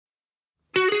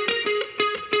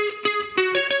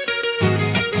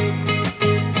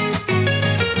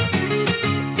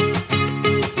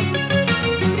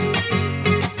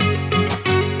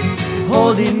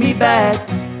back,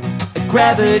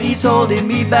 gravity's holding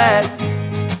me back.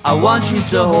 I want you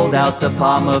to hold out the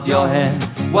palm of your hand.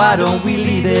 Why don't we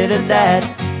leave it at that?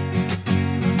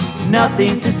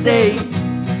 Nothing to say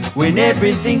when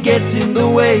everything gets in the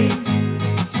way.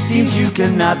 Seems you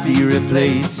cannot be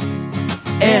replaced,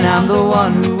 and I'm the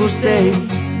one who will stay.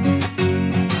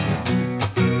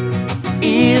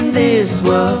 In this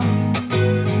world,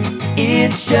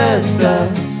 it's just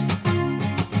us.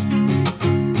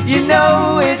 You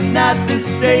know it's not the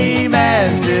same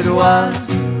as it was.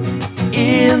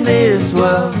 In this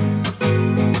world,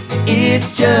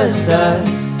 it's just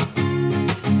us.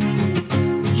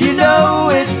 You know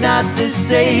it's not the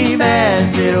same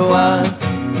as it was.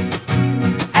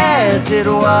 As it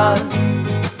was.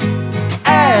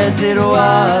 As it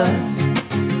was.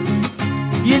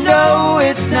 You know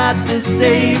it's not the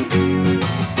same.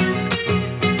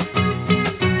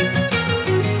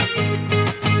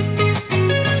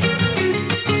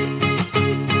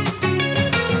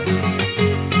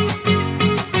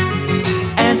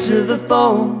 Answer the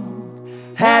phone,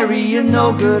 Harry, you're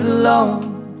no good alone.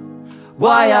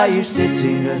 Why are you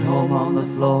sitting at home on the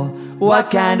floor? What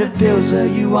kind of pills are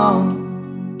you on?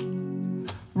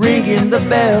 Ringing the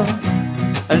bell,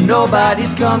 and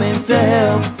nobody's coming to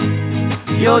help.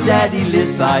 Your daddy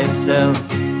lives by himself.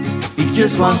 He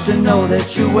just wants to know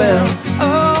that you're well.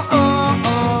 Oh, oh,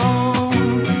 oh.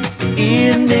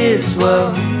 In this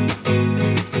world,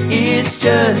 it's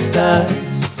just us.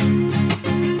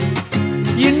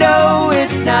 You know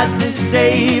it's not the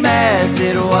same as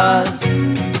it was.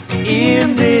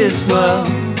 In this world,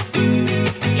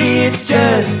 it's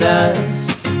just us.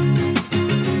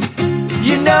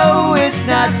 You know it's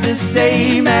not the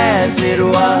same as it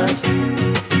was.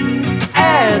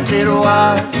 As it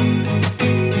was.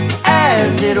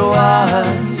 As it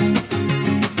was.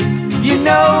 You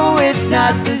know it's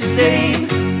not the same.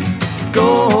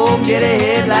 Go home, get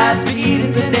ahead, life's beginning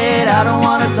internet. I don't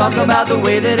wanna talk about the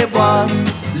way that it was.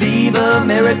 Leave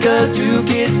America, 2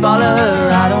 kids follow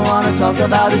her. I don't wanna talk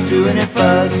about us doing it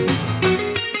first.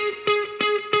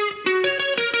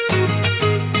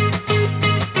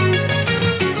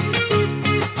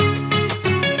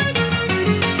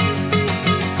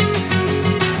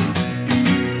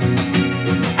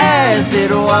 As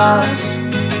it was.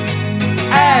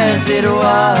 As it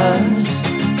was.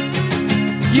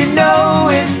 You know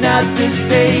it's not the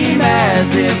same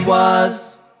as it was.